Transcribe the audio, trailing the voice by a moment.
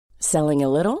Selling a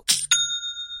little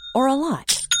or a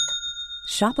lot?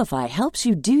 Shopify helps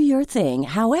you do your thing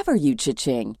however you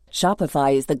cha-ching.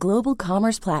 Shopify is the global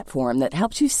commerce platform that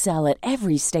helps you sell at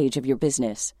every stage of your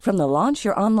business. From the launch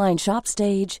your online shop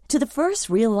stage to the first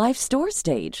real-life store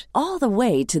stage, all the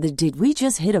way to the did we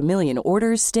just hit a million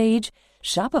orders stage.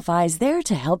 Shopify is there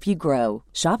to help you grow.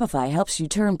 Shopify helps you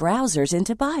turn browsers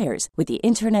into buyers with the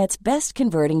internet's best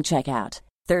converting checkout.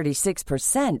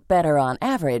 36% better on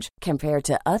average compared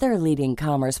to other leading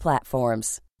commerce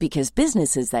platforms. Because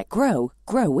businesses that grow,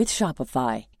 grow with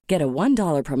Shopify. Get a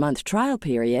 $1 per month trial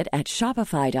period at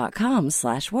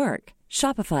shopify.com/work.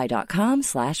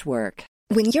 Shopify.com/work.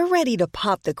 When you're ready to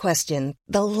pop the question,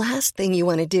 the last thing you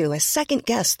want to do is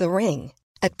second-guess the ring.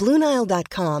 At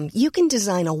BlueNile.com, you can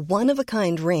design a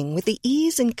one-of-a-kind ring with the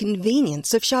ease and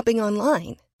convenience of shopping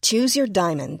online. Choose your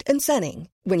diamond and setting.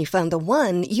 When you find the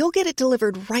one, you'll get it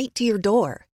delivered right to your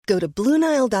door. Go to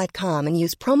BlueNile.com and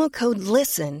use promo code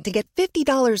LISTEN to get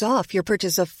 $50 off your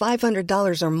purchase of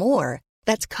 $500 or more.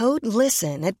 That's code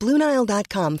LISTEN at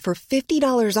BlueNile.com for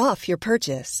 $50 off your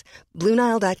purchase.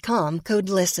 BlueNile.com, code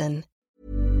LISTEN.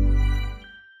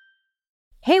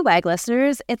 Hey, WAG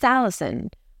listeners, it's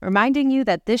Allison, reminding you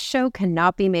that this show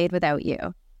cannot be made without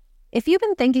you. If you've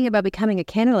been thinking about becoming a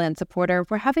Canadaland supporter,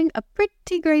 we're having a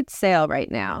pretty great sale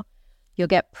right now. You'll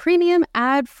get premium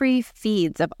ad-free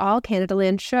feeds of all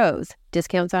Canadaland shows,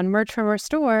 discounts on merch from our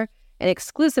store, and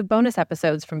exclusive bonus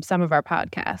episodes from some of our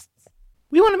podcasts.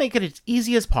 We want to make it as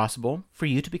easy as possible for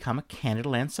you to become a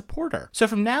Canadaland supporter. So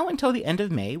from now until the end of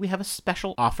May, we have a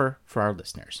special offer for our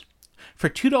listeners. For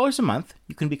 $2 a month,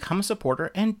 you can become a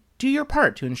supporter and do your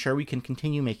part to ensure we can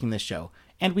continue making this show.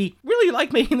 And we really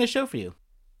like making this show for you.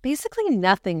 Basically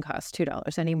nothing costs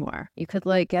 $2 anymore. You could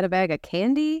get a bag of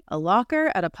candy, a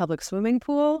locker at a public swimming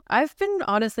pool. I've been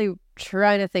honestly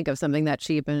trying to think of something that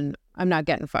cheap and I'm not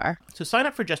getting far. So sign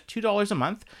up for just $2 a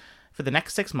month for the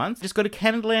next 6 months. Just go to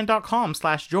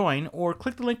Canadaland.com/join or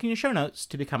click the link in your show notes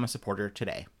to become a supporter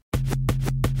today.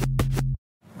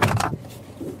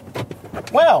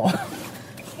 Well.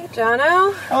 Hey,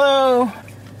 Jono. Hello.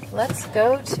 Let's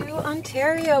go to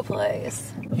Ontario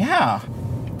Place. Yeah.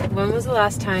 When was the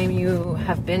last time you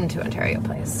have been to Ontario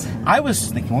Place? I was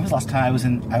thinking, when was the last time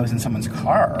I was in someone's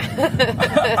car?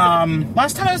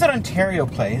 Last time I was at Ontario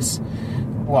Place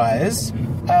was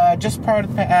just part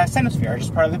of the Cenosphere,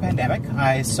 just part of the pandemic.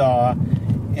 I saw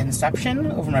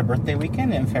Inception over my birthday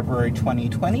weekend in February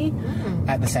 2020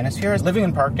 at the Cenosphere. I was living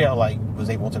in Parkdale. I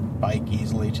was able to bike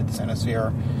easily to the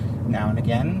Cenosphere now and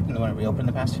again when it reopened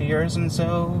the past few years, and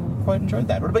so quite enjoyed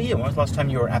that. What about you? When was the last time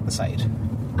you were at the site?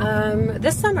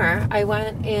 This summer, I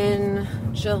went in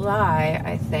July,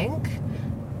 I think.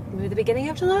 Maybe the beginning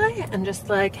of July, and just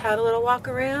had a little walk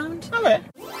around. Okay.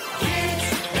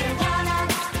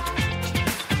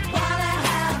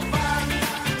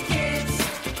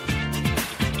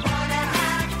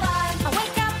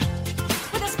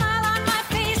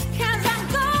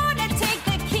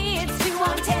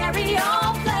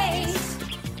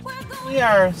 We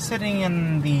are sitting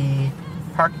in the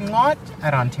parking lot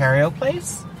at Ontario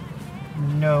Place.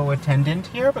 No attendant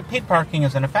here, but paid parking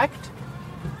is in effect.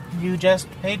 You just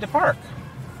paid to park.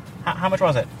 How much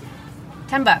was it?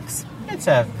 $10. It's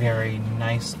a very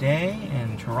nice day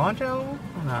in Toronto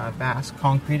on a vast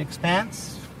concrete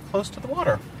expanse close to the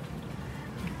water.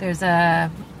 There's a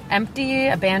empty,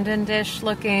 abandoned-ish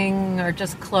looking or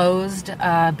just closed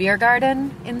beer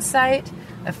garden in sight.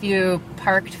 A few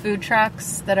parked food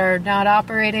trucks that are not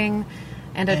operating,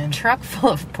 and a truck full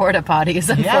of porta potties,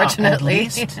 unfortunately. Yeah,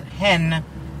 at least 10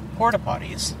 porta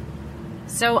potties.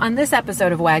 So on this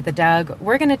episode of Wag the Dog,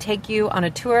 we're going to take you on a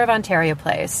tour of Ontario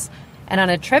Place and on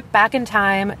a trip back in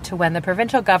time to when the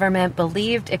provincial government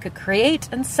believed it could create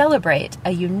and celebrate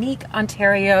a unique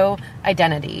Ontario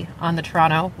identity on the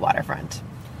Toronto waterfront.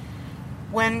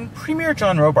 When Premier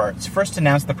John Robarts first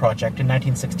announced the project in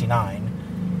 1969,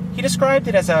 he described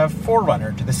it as a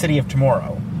forerunner to the city of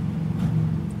tomorrow.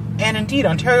 And indeed,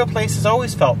 Ontario Place has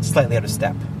always felt slightly out of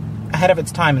step, ahead of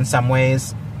its time in some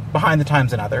ways, behind the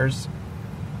times in others,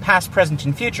 past, present,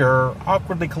 and future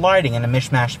awkwardly colliding in a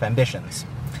mishmash of ambitions.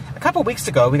 A couple weeks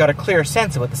ago, we got a clear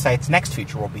sense of what the site's next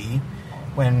future will be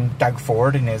when Doug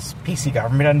Ford and his PC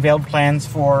government unveiled plans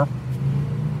for,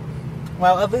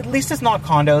 well, at least it's not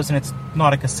condos and it's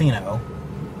not a casino.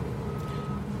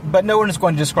 But no one is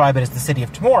going to describe it as the city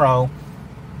of tomorrow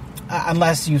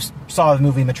unless you saw the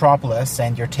movie Metropolis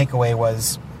and your takeaway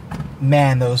was,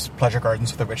 man, those pleasure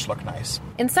gardens for the rich look nice.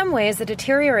 In some ways, the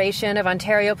deterioration of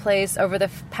Ontario Place over the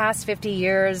past 50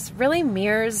 years really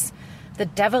mirrors the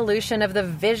devolution of the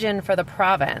vision for the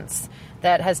province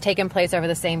that has taken place over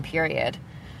the same period.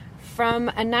 From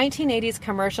a 1980s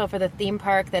commercial for the theme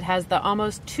park that has the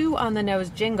almost too-on-the-nose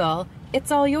jingle,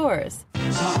 "It's all yours."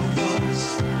 It's all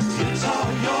yours. It's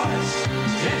all yours.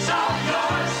 It's all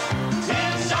yours.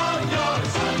 It's all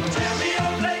yours.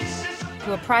 Ontario Place is...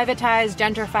 To a privatized,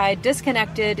 gentrified,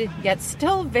 disconnected, yet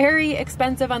still very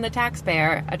expensive on the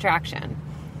taxpayer attraction.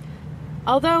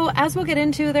 Although, as we'll get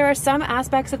into, there are some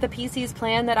aspects of the PC's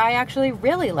plan that I actually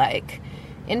really like.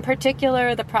 In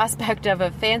particular, the prospect of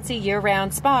a fancy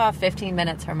year-round spa 15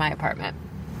 minutes from my apartment.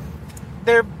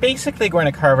 They're basically going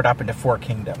to carve it up into 4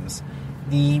 kingdoms.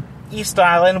 The East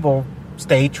Island will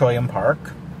stay Trillium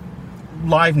Park.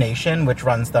 Live Nation, which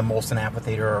runs the Molson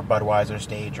Amphitheatre or Budweiser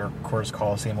Stage or Coors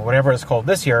Coliseum or whatever it's called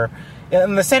this year,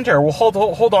 in the center will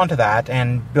hold on to that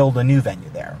and build a new venue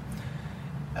there.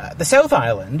 The South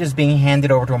Island is being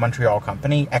handed over to a Montreal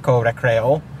company, Eco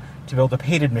Recreo, to build a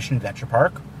paid admission adventure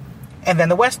park. And then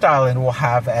the West Island will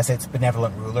have as its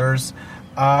benevolent rulers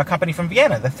a company from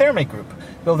Vienna, the Therme Group,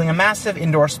 building a massive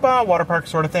indoor spa, water park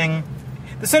sort of thing.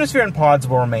 The Cinesphere and Pods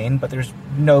will remain, but there's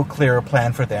no clearer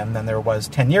plan for them than there was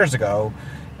 10 years ago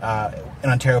in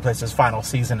Ontario Place's final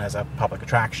season as a public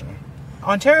attraction.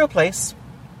 Ontario Place,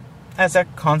 as a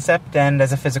concept and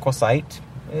as a physical site,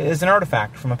 is an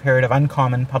artifact from a period of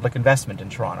uncommon public investment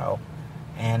in Toronto,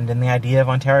 and in the idea of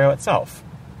Ontario itself.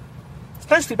 It's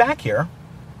nice to be back here,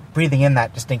 breathing in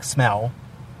that distinct smell.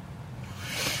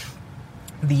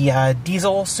 The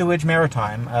diesel sewage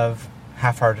maritime of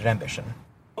half-hearted ambition.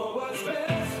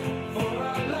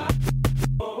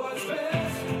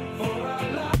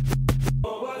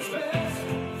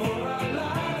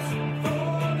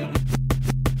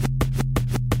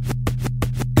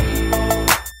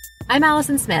 I'm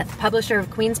Allison Smith, publisher of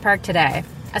Queen's Park Today.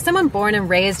 As someone born and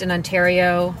raised in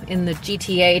Ontario, in the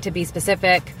GTA to be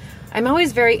specific, I'm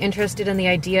always very interested in the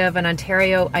idea of an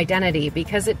Ontario identity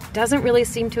because it doesn't really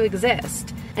seem to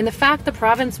exist. And the fact the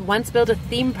province once built a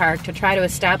theme park to try to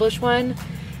establish one,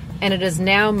 and it is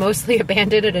now mostly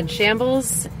abandoned and in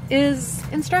shambles, is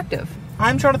instructive.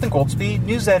 I'm Jonathan Goldsby,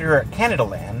 news editor at Canada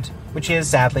Land, which is,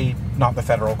 sadly, not the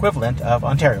federal equivalent of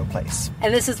Ontario Place.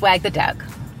 And this is Wag the Doug,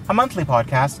 a monthly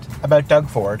podcast about Doug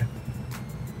Ford,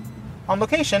 on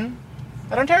location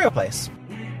at Ontario Place.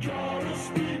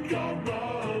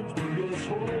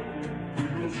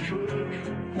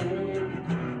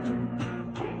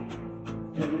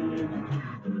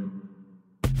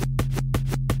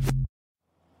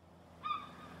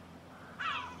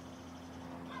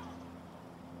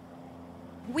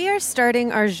 We are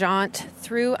starting our jaunt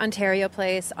through Ontario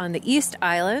Place on the East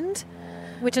Island,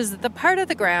 which is the part of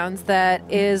the grounds that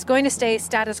is going to stay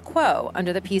status quo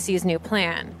under the PC's new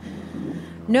plan.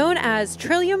 Known as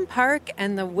Trillium Park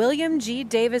and the William G.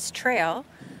 Davis Trail,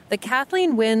 the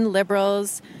Kathleen Wynne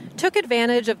Liberals took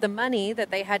advantage of the money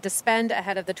that they had to spend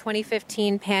ahead of the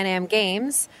 2015 Pan Am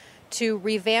Games to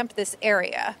revamp this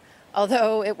area,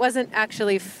 although it wasn't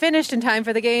actually finished in time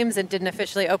for the Games and didn't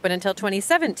officially open until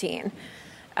 2017.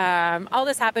 All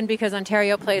this happened because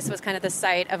Ontario Place was kind of the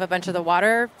site of a bunch of the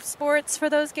water sports for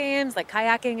those games, like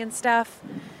kayaking and stuff.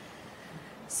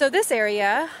 So this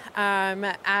area,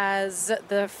 as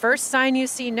the first sign you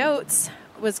see notes,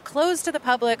 was closed to the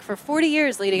public for 40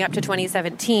 years leading up to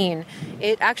 2017.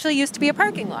 It actually used to be a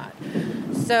parking lot.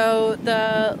 So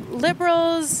the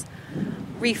Liberals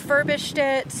refurbished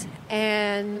it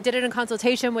and did it in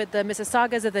consultation with the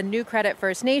Mississaugas of the New Credit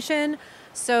First Nation.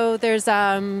 So there's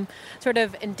sort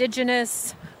of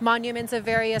indigenous monuments of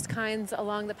various kinds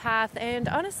along the path, and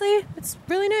honestly, it's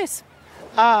really nice.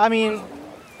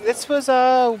 This was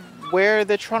where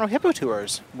the Toronto Hippo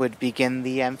Tours would begin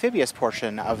the amphibious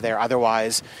portion of their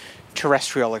otherwise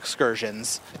terrestrial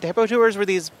excursions. The Hippo Tours were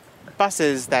these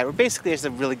buses that were basically just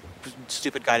a really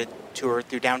stupid guided tour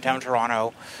through downtown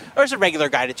Toronto, or just a regular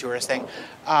guided tourist thing.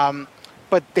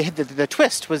 But the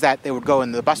twist was that they would go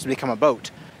and the bus would become a boat.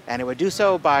 And it would do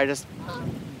so by just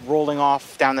rolling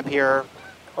off down the pier.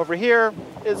 Over here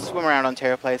is swim around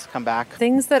Ontario Place, come back.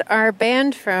 Things that are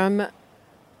banned from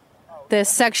this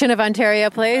section of Ontario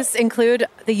Place include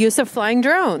the use of flying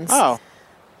drones. Oh.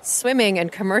 Swimming and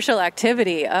commercial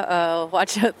activity. Uh-oh,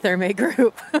 watch out, Therme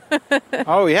Group.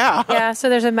 Oh, yeah. Yeah, so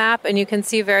there's a map, and you can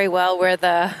see very well where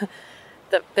the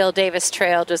Bill Davis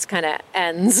Trail just kind of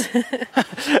ends.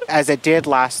 As it did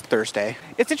last Thursday.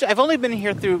 It's interesting. I've only been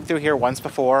here through here once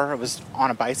before. It was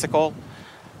on a bicycle.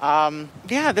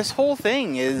 This whole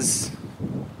thing is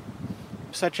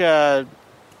such a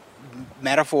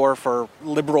metaphor for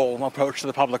liberal approach to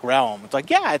the public realm. It's like,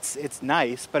 yeah, it's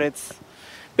nice, but it's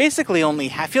basically only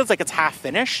feels like it's half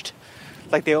finished.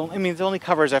 Like it only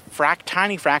covers a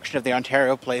tiny fraction of the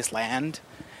Ontario Place land.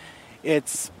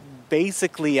 It's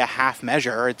basically a half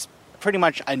measure. It's pretty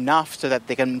much enough so that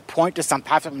they can point to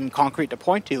have something concrete to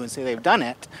point to and say they've done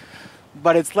it.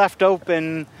 But it's left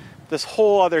open this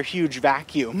whole other huge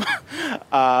vacuum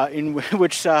in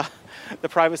which the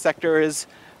private sector is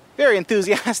very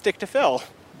enthusiastic to fill.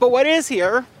 But what is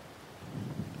here,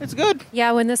 it's good.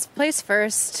 Yeah, when this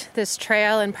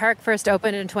trail and park first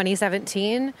opened in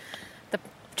 2017, the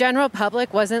general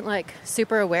public wasn't like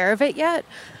super aware of it yet.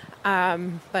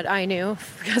 But I knew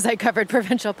because I covered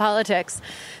provincial politics.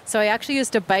 So I actually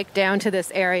used to bike down to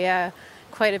this area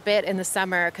quite a bit in the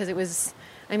summer because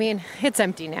it's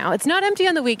empty now. It's not empty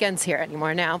on the weekends here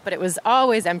anymore now, but it was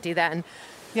always empty then.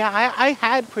 Yeah, I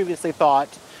had previously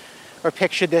thought or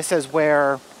pictured this as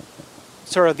where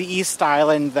sort of the East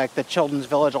Island, like the Children's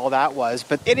Village, all that was.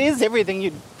 But it is everything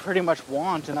you'd pretty much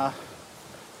want in a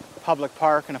public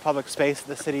park and a public space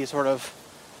that the city sort of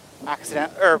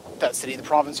the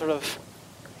province sort of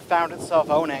found itself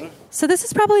owning. So this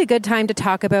is probably a good time to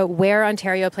talk about where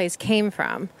Ontario Place came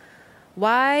from.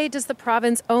 Why does the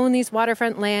province own these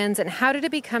waterfront lands, and how did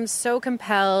it become so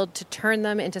compelled to turn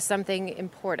them into something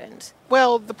important?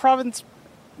 Well, the province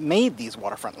made these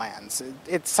waterfront lands.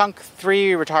 It sunk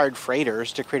 3 retired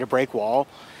freighters to create a breakwall,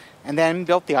 and then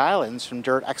built the islands from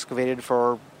dirt excavated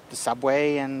for the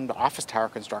subway and office tower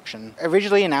construction.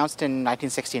 Originally announced in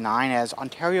 1969 as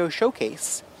Ontario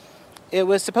Showcase, it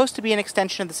was supposed to be an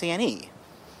extension of the CNE,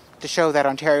 to show that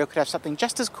Ontario could have something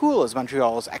just as cool as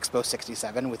Montreal's Expo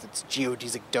 67 with its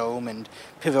geodesic dome and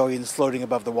pavilions floating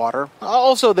above the water.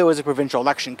 Also, there was a provincial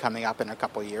election coming up in a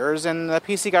couple of years, and the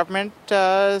PC government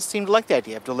seemed to like the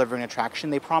idea of delivering an attraction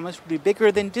they promised would be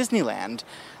bigger than Disneyland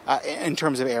in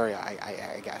terms of area,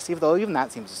 I guess, even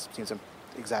that seems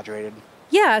exaggerated.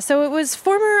 Yeah, so it was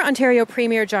former Ontario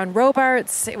Premier John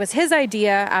Robarts. It was his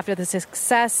idea after the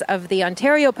success of the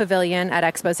Ontario Pavilion at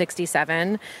Expo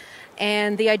 67.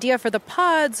 And the idea for the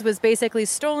pods was basically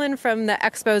stolen from the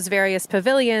Expo's various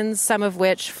pavilions, some of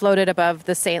which floated above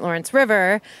the St. Lawrence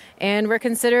River and were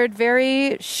considered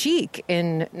very chic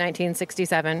in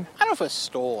 1967. I don't know if it was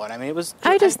stolen. It was...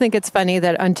 I just think it's funny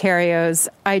that Ontario's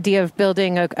idea of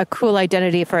building a cool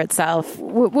identity for itself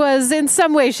was in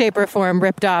some way, shape, or form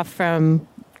ripped off from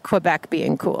Quebec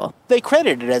being cool. They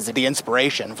credited it as the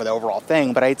inspiration for the overall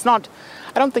thing, but it's not...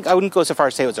 I wouldn't go so far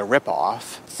as to say it was a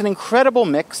rip-off. It's an incredible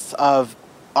mix of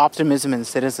optimism and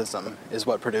cynicism is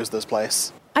what produced this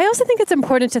place. I also think it's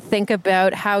important to think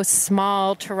about how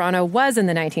small Toronto was in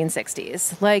the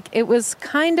 1960s. It was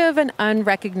kind of an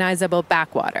unrecognizable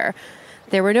backwater.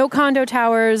 There were no condo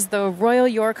towers. The Royal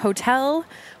York Hotel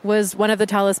was one of the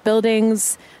tallest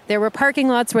buildings. There were parking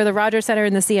lots where the Rogers Centre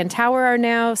and the CN Tower are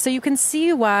now. So you can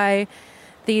see why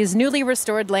these newly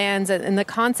restored lands and the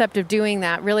concept of doing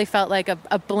that really felt like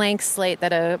a blank slate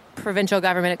that a provincial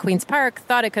government at Queen's Park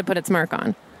thought it could put its mark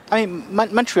on.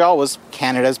 Montreal was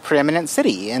Canada's preeminent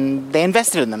city, and they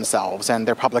invested in themselves and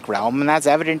their public realm, and that's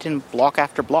evident in block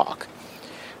after block.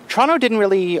 Toronto didn't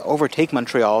really overtake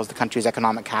Montreal as the country's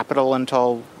economic capital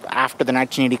until after the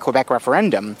 1980 Quebec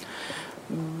referendum.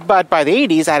 But by the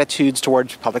 80s, attitudes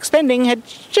towards public spending had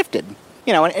shifted.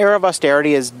 An era of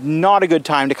austerity is not a good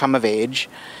time to come of age,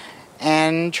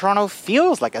 and Toronto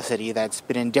feels like a city that's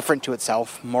been indifferent to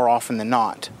itself more often than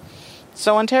not.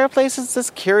 So Ontario Place is this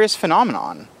curious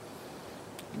phenomenon.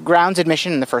 Grounds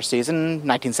admission in the first season,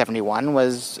 1971,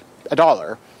 was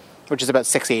 $1, which is about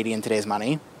 $6.80 in today's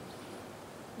money.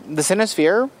 The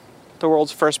Cinesphere, the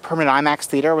world's first permanent IMAX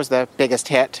theater, was the biggest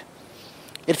hit.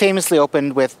 It famously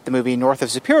opened with the movie North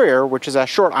of Superior, which is a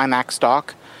short IMAX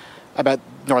doc about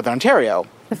Northern Ontario.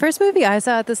 The first movie I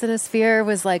saw at the Cinesphere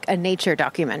was like a nature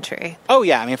documentary. Oh,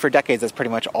 yeah. For decades, that's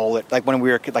pretty much all it... when we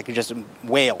were, just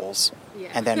whales,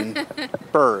 and then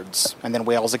birds, and then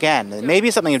whales again. And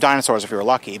maybe something of dinosaurs if you were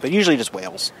lucky, but usually just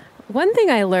whales. One thing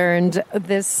I learned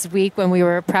this week when we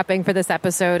were prepping for this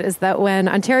episode is that when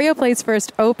Ontario Place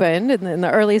first opened in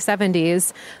the early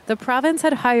 70s, the province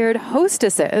had hired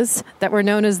hostesses that were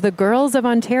known as the Girls of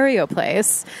Ontario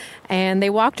Place, and they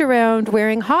walked around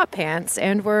wearing hot pants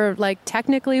and were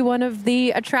technically one of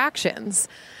the attractions,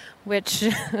 which,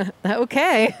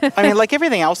 okay. Like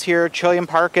everything else here, Trillium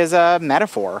Park is a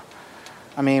metaphor.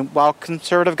 While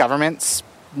conservative governments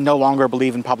no longer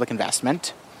believe in public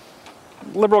investment,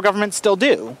 Liberal governments still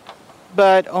do,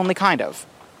 but only kind of.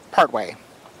 Partway.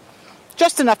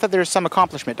 Just enough that there's some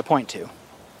accomplishment to point to.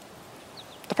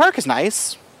 The park is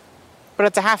nice, but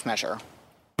it's a half measure.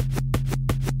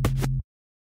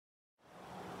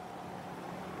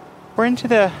 We're into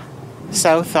the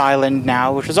South Island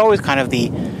now, which was always kind of the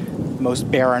most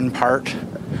barren part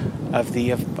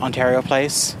of Ontario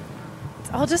Place.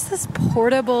 It's all just this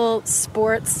portable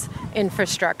sports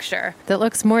infrastructure that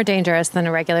looks more dangerous than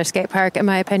a regular skate park, in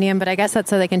my opinion, but I guess that's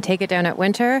so they can take it down at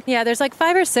winter. Yeah, there's like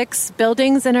 5 or 6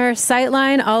 buildings in our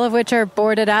sightline, all of which are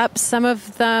boarded up. Some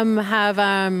of them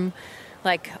have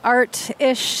like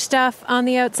art-ish stuff on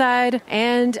the outside,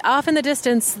 and off in the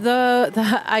distance, the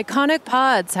iconic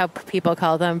pods, how people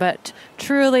call them, but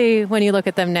truly, when you look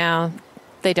at them now,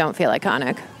 they don't feel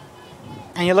iconic.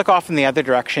 And you look off in the other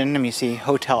direction, and you see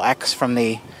Hotel X from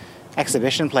the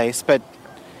exhibition place, but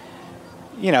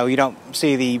you know, you don't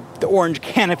see the orange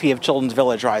canopy of Children's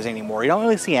Village rising anymore. You don't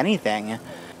really see anything.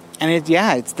 And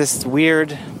it's this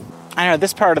weird, I don't know,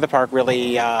 this part of the park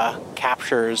really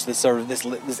captures this sort of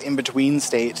this in-between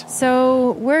state.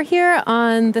 So we're here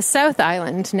on the South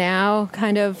Island now,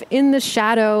 kind of in the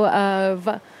shadow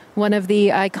of one of the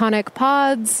iconic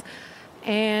pods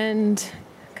and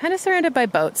kind of surrounded by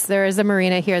boats. There is a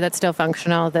marina here that's still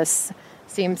functional. This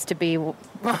seems to be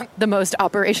the most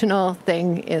operational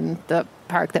thing in the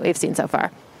park that we've seen so far.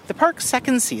 The park's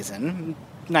second season,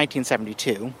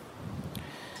 1972,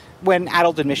 when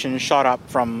adult admission shot up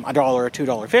from $1 to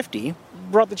 $2.50,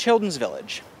 brought the Children's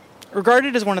Village.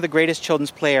 Regarded as one of the greatest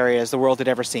children's play areas the world had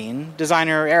ever seen,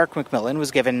 designer Eric McMillan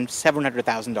was given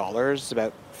 $700,000,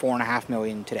 about $4.5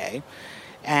 million today,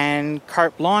 and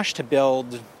carte blanche to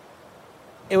build.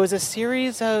 It was a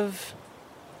series of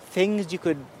things you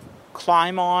could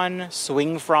climb on,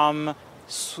 swing from,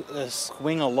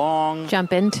 swing along,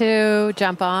 jump into,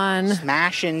 jump on,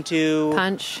 smash into,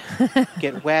 punch,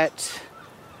 get wet.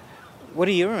 What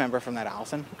do you remember from that,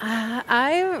 Allison?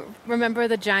 I remember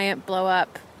the giant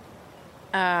blow-up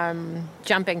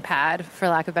jumping pad, for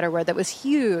lack of a better word, that was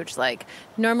huge. Like,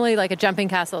 normally, like, a jumping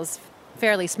castle is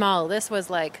fairly small. This was,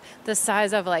 like, the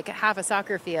size of, like, half a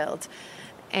soccer field.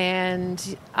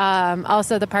 And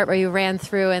also the part where you ran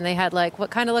through and they had, like,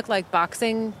 what kind of looked like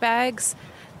boxing bags,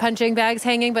 punching bags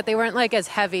hanging, but they weren't, like, as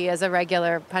heavy as a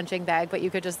regular punching bag, but you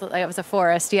could just, like, it was a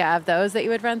forest, of those that you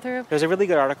would run through. There was a really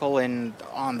good article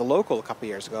on The Local a couple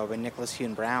years ago by Nicholas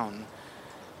Hune Brown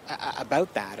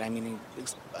about that. I mean,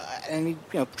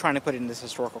 trying to put it in this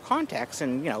historical context,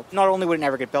 and, not only would it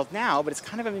never get built now, but it's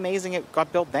kind of amazing it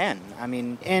got built then. I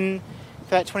mean, in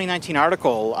that 2019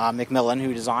 article, McMillan,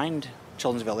 who designed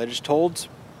Children's Village, told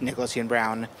Nicholas Hune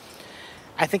Brown,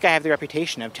 "I think I have the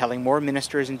reputation of telling more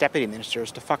ministers and deputy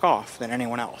ministers to fuck off than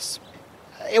anyone else."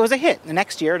 It was a hit. The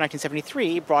next year,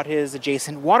 1973, brought his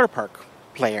adjacent water park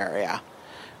play area.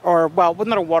 Or, well,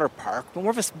 not a water park, but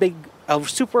more of a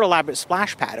super elaborate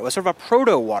splash pad. It was sort of a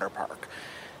proto-water park.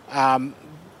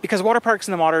 Because water parks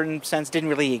in the modern sense didn't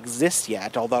really exist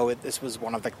yet, although this was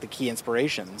one of the key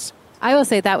inspirations. I will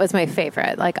say that was my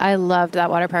favorite. Like, I loved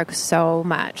that water park so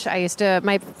much.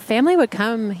 My family would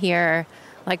come here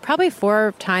like probably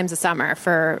 4 times a summer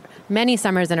for many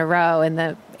summers in a row in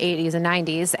the 80s and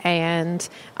 90s. And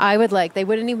I would they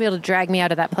wouldn't even be able to drag me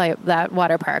out of that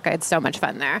water park. I had so much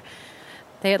fun there.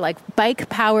 They had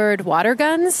bike-powered water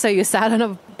guns. So you sat on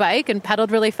a bike and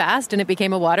pedaled really fast and it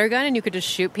became a water gun and you could just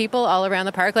shoot people all around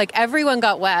the park. Like, everyone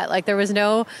got wet. Like,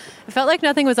 it felt like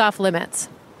nothing was off limits.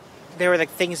 There were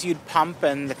things you'd pump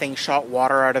and the thing shot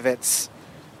water out of its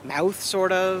mouth,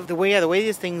 sort of. The way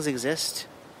these things exist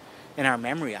in our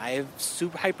memory. I have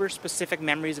super hyper-specific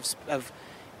memories of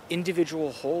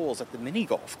individual holes at the mini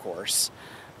golf course.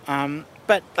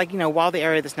 But, while the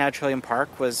area that's now Trillium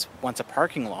Park was once a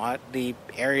parking lot, the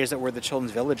areas that were the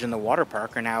Children's Village and the water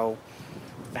park are now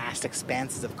vast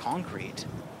expanses of concrete.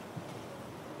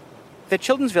 The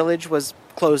Children's Village was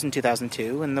closed in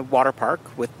 2002, and the water park,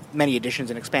 with many additions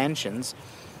and expansions,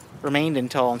 remained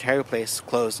until Ontario Place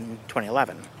closed in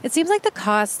 2011. It seems like the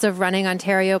costs of running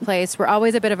Ontario Place were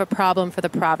always a bit of a problem for the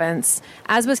province,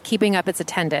 as was keeping up its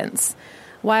attendance.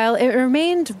 While it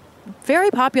remained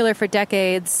very popular for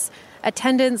decades,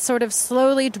 attendance sort of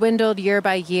slowly dwindled year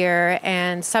by year,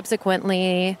 and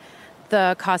subsequently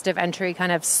the cost of entry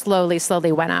kind of slowly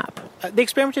went up. They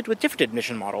experimented with different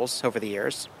admission models over the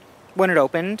years. When it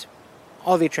opened,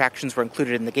 all the attractions were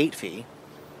included in the gate fee.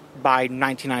 By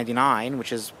 1999,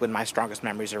 which is when my strongest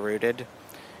memories are rooted,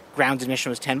 grounds admission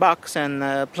was $10, and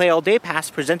the Play All Day Pass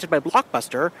presented by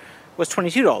Blockbuster was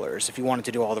 $22 if you wanted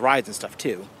to do all the rides and stuff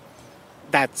too.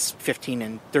 That's $15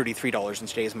 and $33 in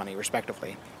today's money,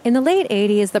 respectively. In the late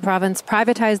 80s, the province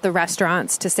privatized the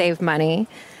restaurants to save money.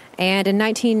 And in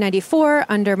 1994,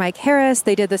 under Mike Harris,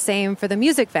 they did the same for the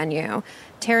music venue,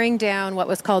 tearing down what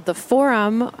was called the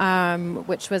Forum,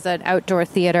 which was an outdoor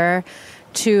theater,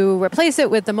 to replace it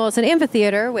with the Molson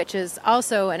Amphitheater, which is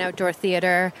also an outdoor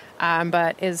theater,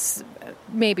 but is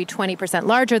maybe 20%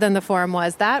 larger than the Forum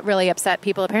was. That really upset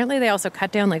people. Apparently, they also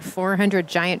cut down like 400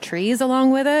 giant trees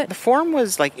along with it. The Forum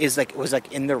was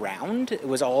in the round. It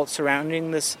was all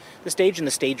surrounding the stage, and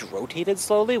the stage rotated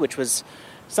slowly, which was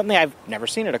something I've never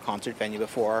seen at a concert venue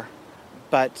before.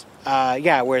 But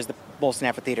whereas the Molson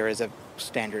Amphitheater is a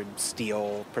standard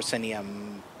steel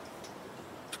proscenium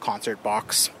concert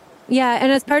box. Yeah,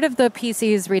 and as part of the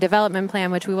PC's redevelopment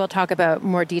plan, which we will talk about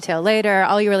more detail later,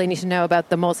 all you really need to know about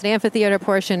the Molson Amphitheater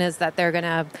portion is that they're going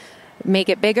to make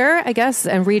it bigger, I guess,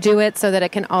 and redo it so that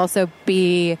it can also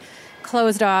be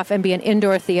closed off and be an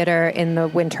indoor theater in the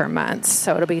winter months.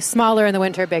 So it'll be smaller in the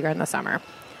winter, bigger in the summer.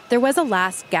 There was a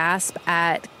last gasp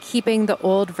at keeping the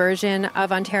old version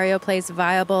of Ontario Place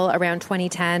viable around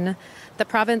 2010. The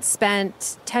province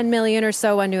spent $10 million or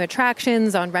so on new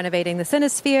attractions, on renovating the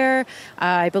Cinesphere,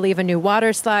 I believe a new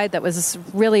water slide that was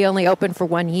really only open for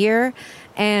 1 year,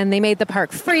 and they made the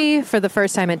park free for the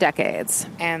first time in decades.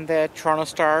 And the Toronto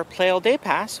Star Play All Day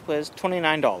Pass was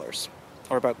 $29,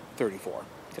 or about $34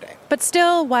 today. But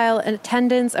still, while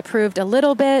attendance improved a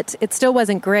little bit, it still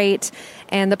wasn't great,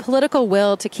 and the political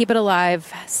will to keep it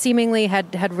alive seemingly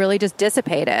had really just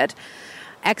dissipated.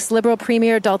 Ex-Liberal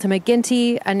Premier Dalton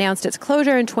McGuinty announced its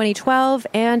closure in 2012,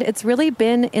 and it's really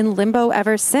been in limbo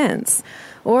ever since,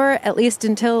 or at least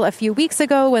until a few weeks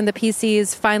ago when the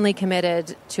PCs finally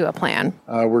committed to a plan.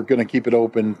 We're going to keep it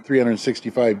open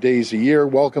 365 days a year,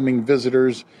 welcoming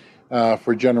visitors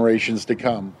for generations to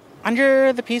come.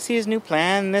 Under the PC's new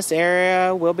plan, this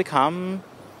area will become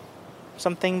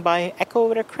something by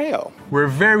Echo de Creo. We're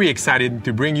very excited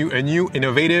to bring you a new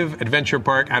innovative adventure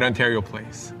park at Ontario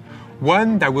Place.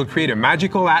 One that will create a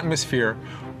magical atmosphere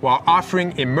while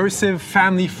offering immersive,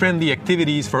 family-friendly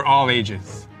activities for all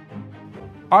ages.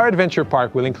 Our adventure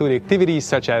park will include activities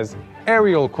such as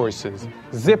aerial courses,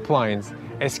 zip lines,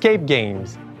 escape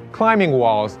games, climbing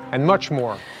walls, and much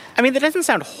more. I mean, that doesn't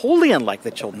sound wholly unlike the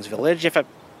Children's Village, if a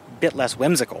bit less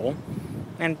whimsical,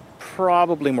 and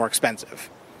probably more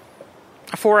expensive.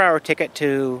 A 4-hour ticket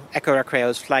to Echo de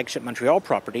Creo's flagship Montreal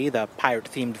property, the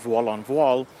pirate-themed Voile on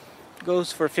Voile,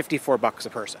 goes for $54 a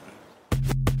person.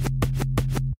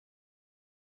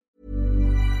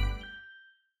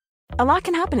 A lot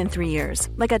can happen in 3 years,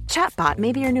 like a chatbot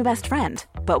may be your new best friend.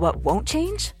 But what won't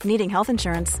change? Needing health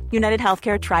insurance. United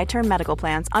Healthcare Tri-Term Medical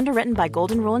Plans, underwritten by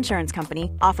Golden Rule Insurance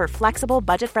Company, offer flexible,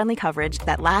 budget-friendly coverage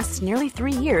that lasts nearly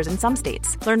 3 years in some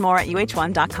states. Learn more at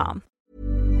uh1.com.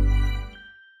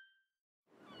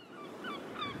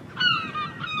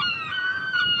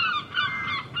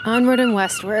 Onward and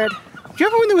westward. Do you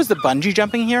remember when there was the bungee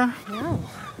jumping here? No.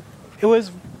 It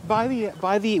was by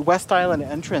the West Island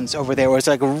entrance over there. It was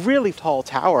like a really tall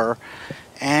tower,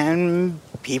 and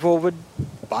people would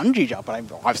bungee jump.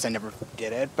 And I obviously never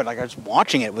did it, but like I was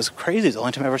watching it. It was crazy. It's the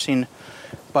only time I've ever seen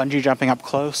bungee jumping up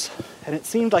close, and it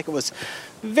seemed like it was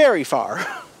very far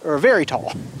or very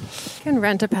tall. You can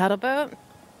rent a paddle boat.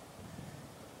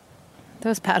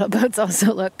 Those paddle boats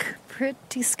also look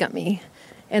pretty scummy,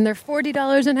 and they're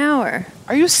 $40 an hour.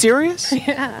 Are you serious?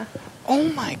 Yeah. Oh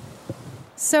my.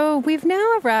 So we've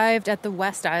now arrived at the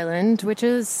West Island, which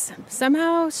is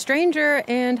somehow stranger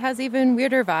and has even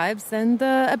weirder vibes than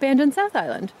the abandoned South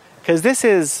Island. Because this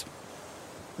is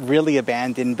really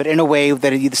abandoned, but in a way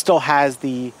that it still has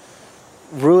the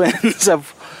ruins of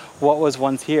what was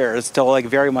once here. It's still like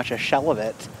very much a shell of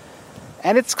it.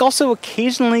 And it's also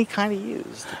occasionally kind of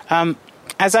used.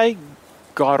 As I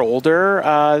got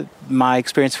older, my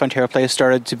experience of Ontario Place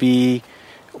started to be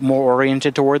more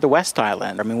oriented toward the West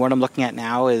Island. I mean, what I'm looking at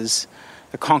now is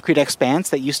the concrete expanse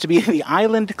that used to be the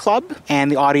Island Club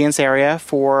and the audience area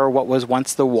for what was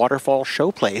once the Waterfall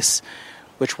Showplace,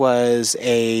 which was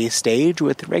a stage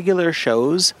with regular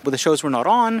shows. When the shows were not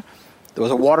on, there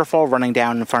was a waterfall running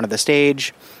down in front of the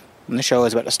stage. When the show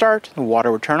was about to start, the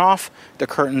water would turn off, the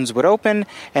curtains would open,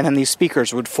 and then these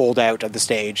speakers would fold out of the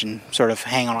stage and sort of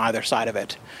hang on either side of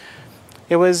it.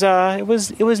 It was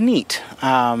neat.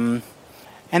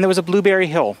 And there was a Blueberry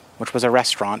Hill, which was a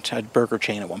restaurant, a burger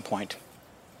chain at one point.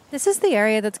 This is the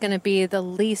area that's going to be the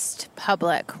least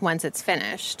public once it's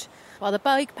finished. While the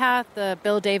bike path, the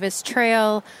Bill Davis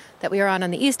Trail that we are on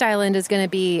the East Island, is going to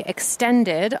be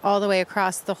extended all the way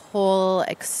across the whole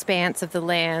expanse of the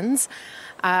lands.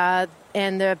 And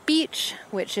the beach,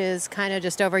 which is kind of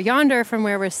just over yonder from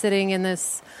where we're sitting in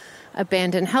this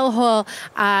abandoned hellhole,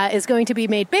 is going to be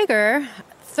made bigger.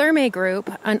 Therme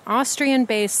Group, an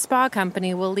Austrian-based spa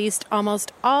company, will lease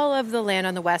almost all of the land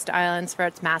on the West Islands for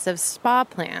its massive spa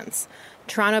plans.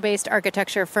 Toronto-based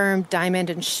architecture firm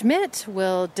Diamond & Schmidt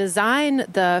will design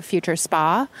the future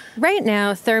spa. Right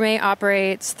now, Therme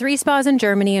operates 3 spas in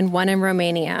Germany and 1 in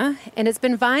Romania, and it's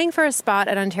been vying for a spot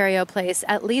at Ontario Place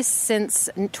at least since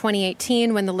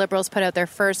 2018 when the Liberals put out their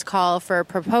first call for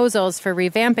proposals for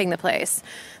revamping the place.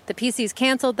 The PCs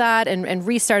canceled that and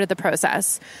restarted the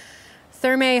process.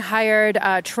 Therme hired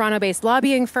a Toronto-based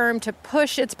lobbying firm to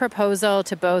push its proposal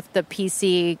to both the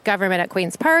PC government at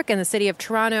Queen's Park and the City of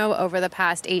Toronto over the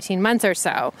past 18 months or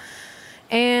so.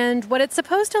 And what it's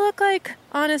supposed to look like,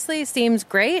 honestly, seems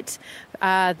great.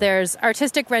 There's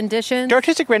artistic renditions. Do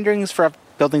artistic renderings for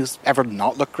buildings ever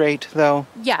not look great, though?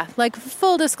 Yeah, like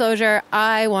full disclosure,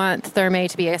 I want Therme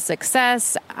to be a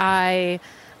success. I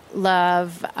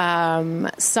love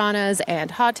saunas and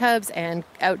hot tubs and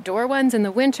outdoor ones in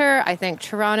the winter. I think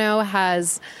Toronto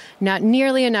has not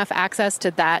nearly enough access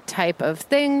to that type of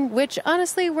thing, which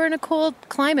honestly, we're in a cold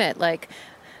climate. Like,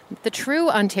 the true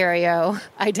Ontario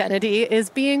identity is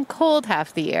being cold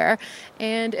half the year.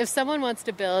 And if someone wants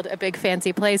to build a big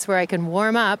fancy place where I can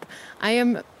warm up, I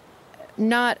am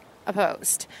not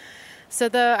opposed. So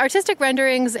the artistic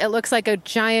renderings, it looks like a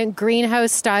giant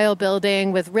greenhouse-style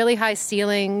building with really high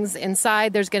ceilings.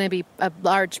 Inside, there's going to be a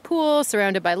large pool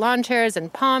surrounded by lawn chairs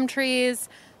and palm trees.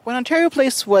 When Ontario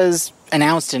Place was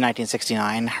announced in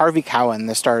 1969, Harvey Cowan,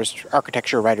 the Star's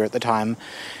architecture writer at the time,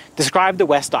 described the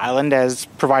West Island as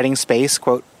providing space,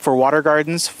 quote, for water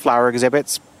gardens, flower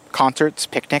exhibits, concerts,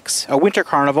 picnics, a winter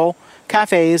carnival,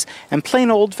 cafes, and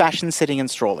plain old-fashioned sitting and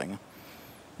strolling.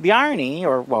 The irony,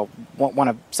 or, well, one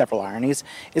of several ironies,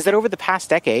 is that over the past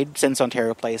decade, since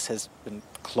Ontario Place has been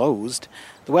closed,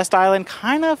 the West Island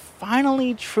kind of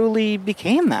finally truly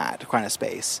became that kind of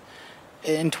space.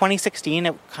 In 2016,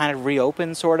 it kind of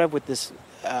reopened, sort of, with this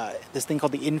thing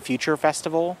called the In Future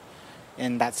Festival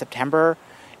in that September,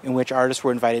 in which artists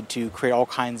were invited to create all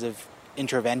kinds of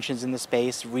interventions in the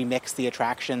space, remix the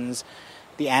attractions.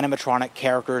 The animatronic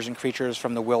characters and creatures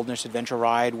from the Wilderness Adventure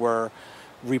Ride were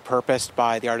repurposed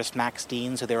by the artist Max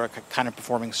Dean, so they were kind of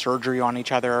performing surgery on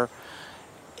each other.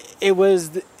 It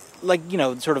was like, you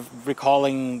know, sort of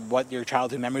recalling what your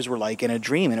childhood memories were like in a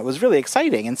dream, and it was really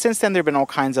exciting. And since then, there have been all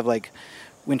kinds of, like,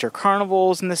 winter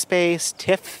carnivals in the space.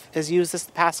 TIFF has used this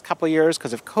the past couple of years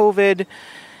because of COVID,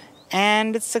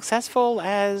 and it's successful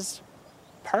as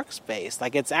park space.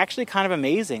 Like, it's actually kind of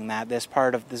amazing that the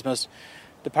part of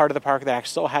the park that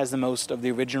actually still has the most of the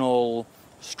original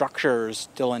structures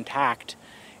still intact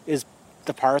is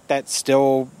the part that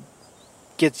still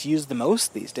gets used the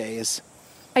most these days.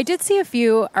 I did see a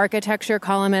few architecture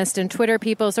columnists and Twitter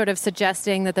people sort of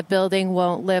suggesting that the building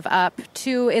won't live up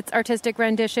to its artistic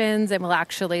renditions and will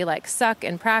actually, like, suck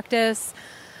in practice.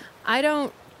 I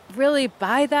don't really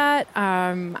buy that.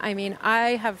 I mean,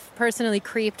 I have personally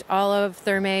creeped all of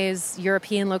Therme's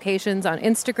European locations on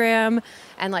Instagram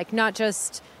and, like, not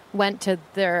just went to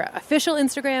their official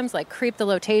Instagrams, like creep the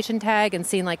location tag and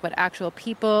seen like what actual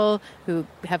people who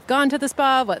have gone to the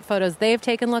spa, what photos they've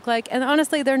taken look like. And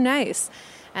honestly, they're nice.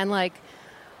 And like,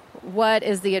 what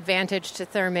is the advantage to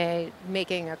Therme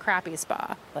making a crappy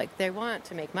spa? Like, they want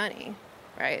to make money,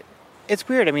 right? It's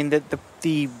weird. I mean,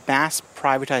 the mass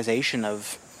privatization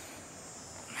of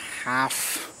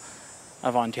half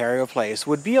of Ontario Place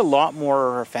would be a lot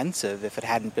more offensive if it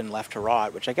hadn't been left to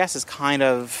rot, which I guess is kind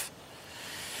of...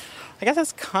 I guess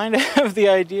that's kind of the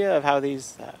idea of how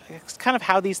these... it's kind of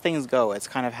how these things go. It's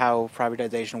kind of how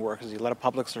privatization works, is you let a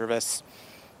public service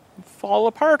fall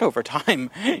apart over time,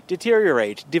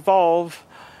 deteriorate, devolve,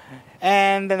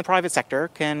 and then the private sector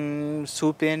can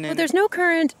swoop in. Well, there's no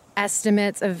current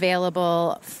estimates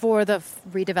available for the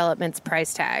redevelopment's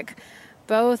price tag.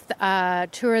 Both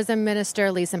Tourism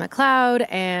Minister Lisa MacLeod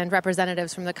and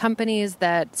representatives from the companies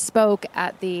that spoke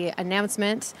at the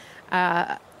announcement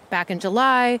back in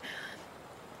July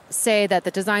say that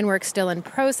the design work's still in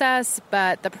process,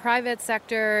 but the private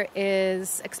sector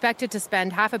is expected to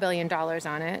spend $500 million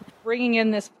on it. Bringing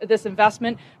in this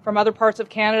investment from other parts of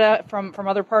Canada, from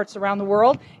other parts around the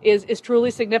world, is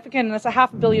truly significant, and it's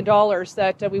 $500 million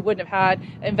that we wouldn't have had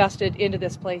invested into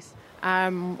this place.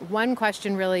 One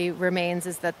question really remains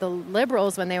is that the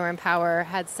Liberals, when they were in power,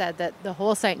 had said that the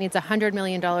whole site needs $100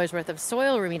 million worth of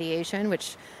soil remediation,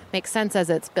 which makes sense as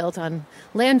it's built on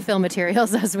landfill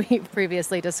materials, as we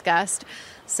previously discussed.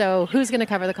 So who's going to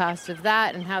cover the cost of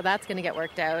that, and how that's going to get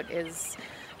worked out is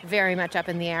very much up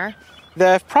in the air.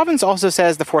 The province also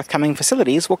says the forthcoming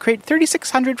facilities will create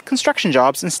 3,600 construction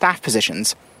jobs and staff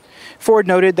positions. Ford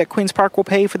noted that Queen's Park will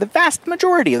pay for the vast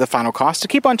majority of the final cost to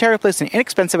keep Ontario Place an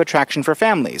inexpensive attraction for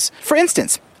families. For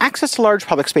instance, access to large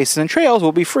public spaces and trails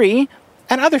will be free,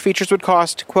 and other features would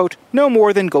cost, quote, no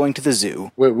more than going to the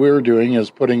zoo. What we're doing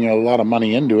is putting a lot of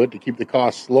money into it to keep the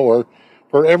costs lower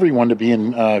for everyone to be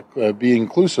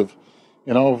inclusive.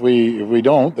 You know, if we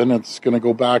don't, then it's going to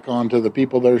go back onto the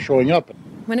people that are showing up.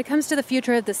 When it comes to the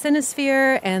future of the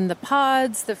Cinesphere and the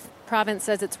pods, the province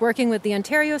says it's working with the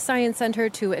Ontario Science Centre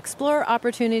to explore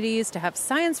opportunities to have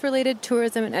science-related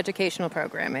tourism and educational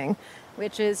programming,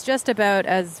 which is just about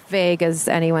as vague as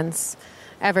anyone's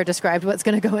ever described what's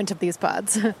going to go into these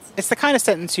pods. It's the kind of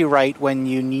sentence you write when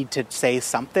you need to say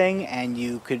something and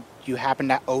you happen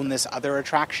to own this other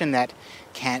attraction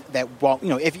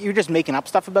if you're just making up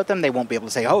stuff about them, they won't be able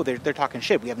to say, oh, they're talking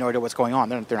shit. We have no idea what's going on.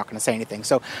 They're not going to say anything.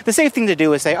 So the safe thing to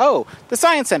do is say, oh, the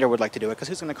Science Centre would like to do it, because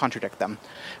who's going to contradict them?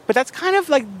 But that's kind of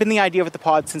like been the idea with the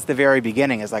pod since the very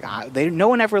beginning, is like no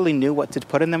one ever really knew what to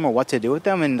put in them or what to do with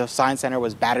them, and the Science Centre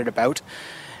was batted about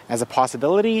as a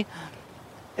possibility.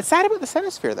 It's sad about the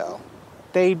Cinesphere, though.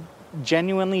 They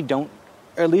genuinely don't,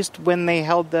 or at least when they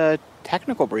held the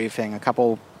technical briefing a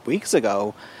couple weeks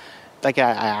ago, like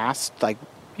I asked, like,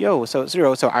 so is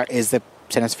the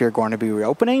Cinesphere going to be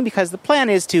reopening? Because the plan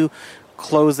is to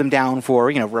close them down for,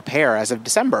 repair as of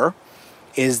December.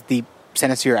 Is the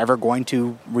Cinesphere ever going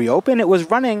to reopen? It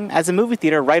was running as a movie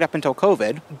theater right up until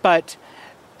COVID, but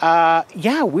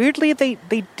weirdly they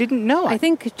didn't know. I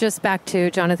think just back to,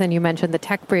 Jonathan, you mentioned the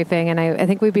tech briefing, and I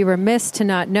think we'd be remiss to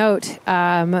not note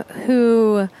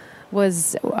who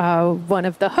was one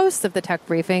of the hosts of the tech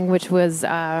briefing, which was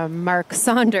Mark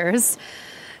Saunders.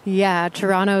 Yeah,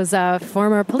 Toronto's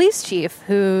former police chief,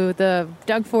 who the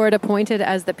Doug Ford appointed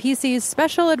as the PC's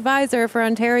special advisor for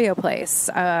Ontario Place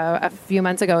a few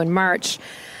months ago in March.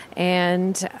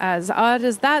 And as odd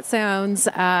as that sounds,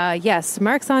 yes,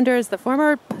 Mark Saunders, the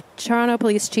former Toronto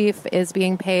police chief, is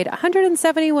being paid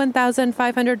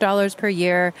 $171,500 per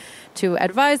year to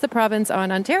advise the province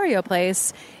on Ontario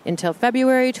Place until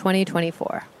February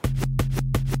 2024.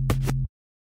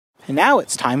 And now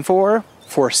it's time for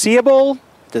Foreseeable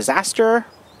Disaster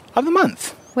of the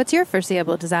Month. What's your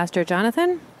foreseeable disaster,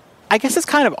 Jonathan? I guess it's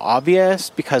kind of obvious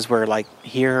because we're like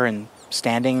here and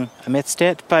standing amidst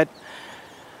it, but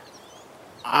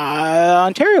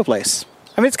Ontario Place.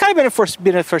 I mean, it's kind of been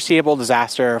a foreseeable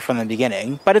disaster from the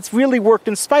beginning, but it's really worked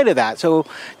in spite of that. So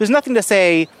there's nothing to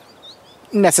say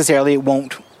necessarily it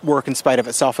won't work in spite of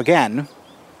itself again.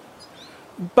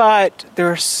 But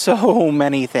there are so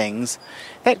many things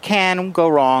that can go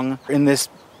wrong in this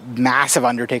massive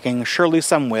undertaking. Surely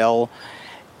some will.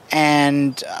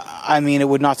 And, I mean, it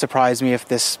would not surprise me if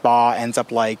this spa ends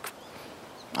up like,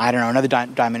 I don't know, another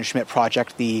Diamond Schmidt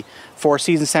project, the Four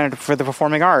Seasons Center for the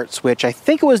Performing Arts, which I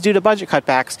think it was due to budget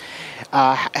cutbacks,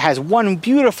 has one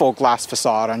beautiful glass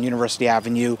facade on University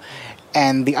Avenue,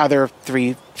 and the other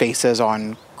three faces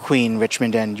on Queen,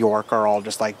 Richmond, and York are all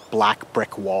just like black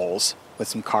brick walls with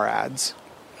some car ads.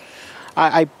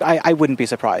 I wouldn't be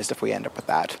surprised if we end up with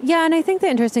that. Yeah, and I think the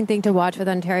interesting thing to watch with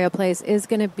Ontario Place is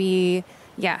going to be,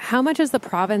 how much is the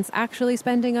province actually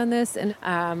spending on this? And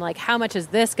how much is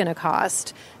this going to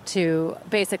cost to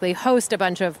basically host a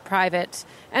bunch of private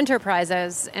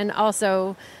enterprises? And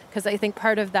also, because I think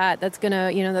part of that's going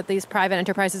to, that these private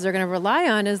enterprises are going to rely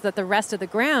on is that the rest of the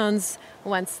grounds,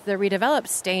 once they're redeveloped,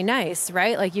 stay nice,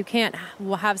 right? Like you can't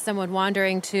have someone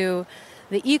wandering to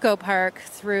the eco park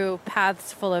through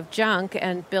paths full of junk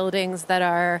and buildings that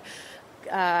are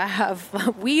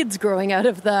have weeds growing out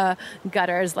of the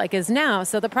gutters like is now.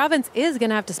 So the province is going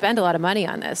to have to spend a lot of money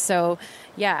on this. So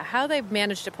how they've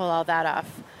managed to pull all that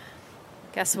off,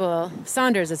 guess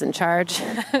Saunders is in charge.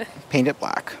 Paint it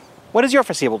black. What is your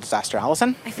foreseeable disaster,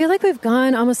 Allison? I feel like we've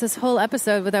gone almost this whole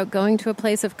episode without going to a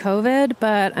place of COVID,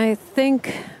 but I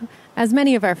think as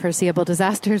many of our foreseeable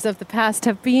disasters of the past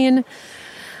have been,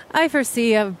 I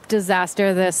foresee a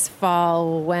disaster this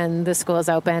fall when the schools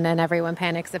open and everyone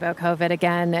panics about COVID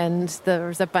again, and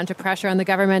there's a bunch of pressure on the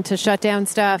government to shut down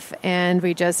stuff, and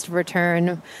we just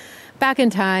return back in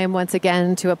time once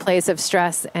again to a place of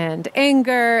stress and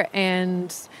anger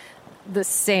and the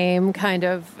same kind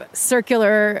of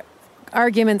circular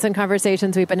arguments and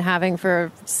conversations we've been having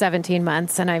for 17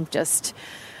 months, and I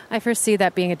foresee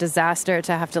that being a disaster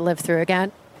to have to live through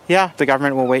again. Yeah, the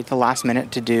government will wait till the last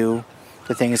minute to do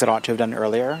the things it ought to have done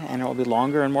earlier, and it will be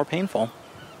longer and more painful.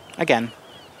 Again.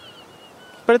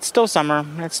 But it's still summer,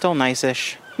 and it's still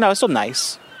nice-ish. No, it's still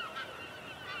nice.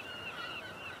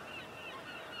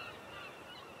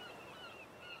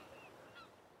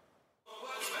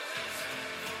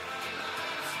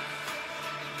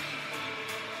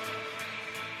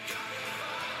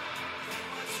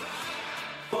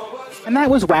 And that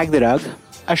was Wag the Doug,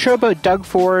 a show about Doug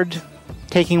Ford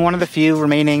taking one of the few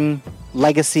remaining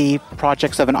legacy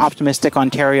projects of an optimistic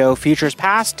Ontario futures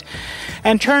past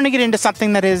and turning it into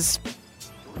something that is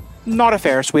not a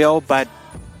Ferris wheel, but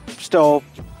still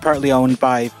partly owned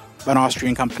by an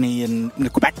Austrian company and a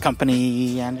Quebec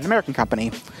company and an American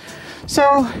company.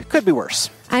 So, could be worse.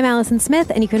 I'm Allison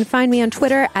Smith, and you can find me on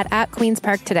Twitter at Queen's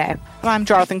Park Today. And I'm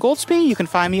Jonathan Goldsby. You can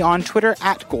find me on Twitter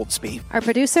at Goldsby. Our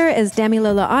producer is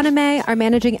Damilola Aname, our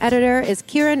managing editor is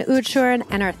Kieran Udshuren,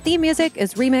 and our theme music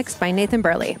is remixed by Nathan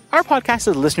Burley. Our podcast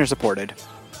is listener-supported.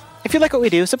 If you like what we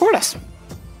do, support us.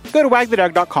 Go to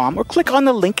wagthedog.com or click on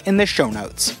the link in the show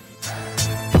notes.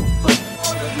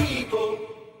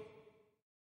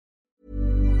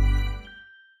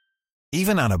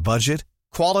 Even on a budget,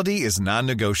 quality is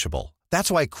non-negotiable.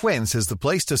 That's why Quince is the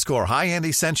place to score high-end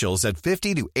essentials at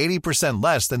 50 to 80%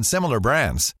 less than similar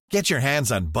brands. Get your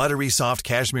hands on buttery soft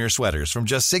cashmere sweaters from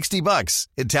just $60,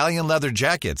 Italian leather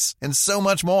jackets, and so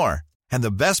much more. And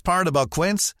the best part about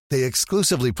Quince, they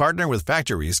exclusively partner with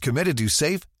factories committed to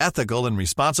safe, ethical, and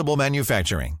responsible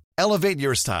manufacturing. Elevate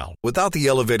your style without the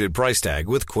elevated price tag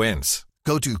with Quince.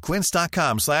 Go to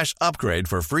quince.com/upgrade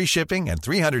for free shipping and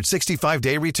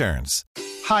 365-day returns.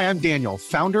 Hi, I'm Daniel,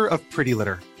 founder of Pretty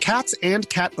Litter. Cats and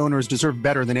cat owners deserve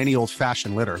better than any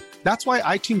old-fashioned litter. That's why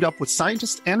I teamed up with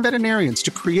scientists and veterinarians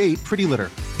to create Pretty Litter.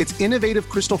 Its innovative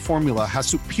crystal formula has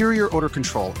superior odor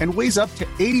control and weighs up to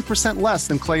 80% less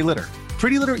than clay litter.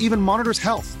 Pretty Litter even monitors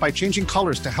health by changing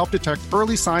colors to help detect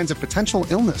early signs of potential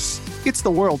illness. It's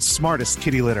the world's smartest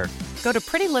kitty litter. Go to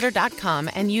prettylitter.com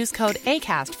and use code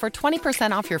ACAST for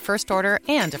 20% off your first order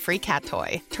and a free cat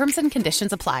toy. Terms and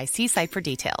conditions apply. See site for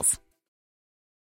details.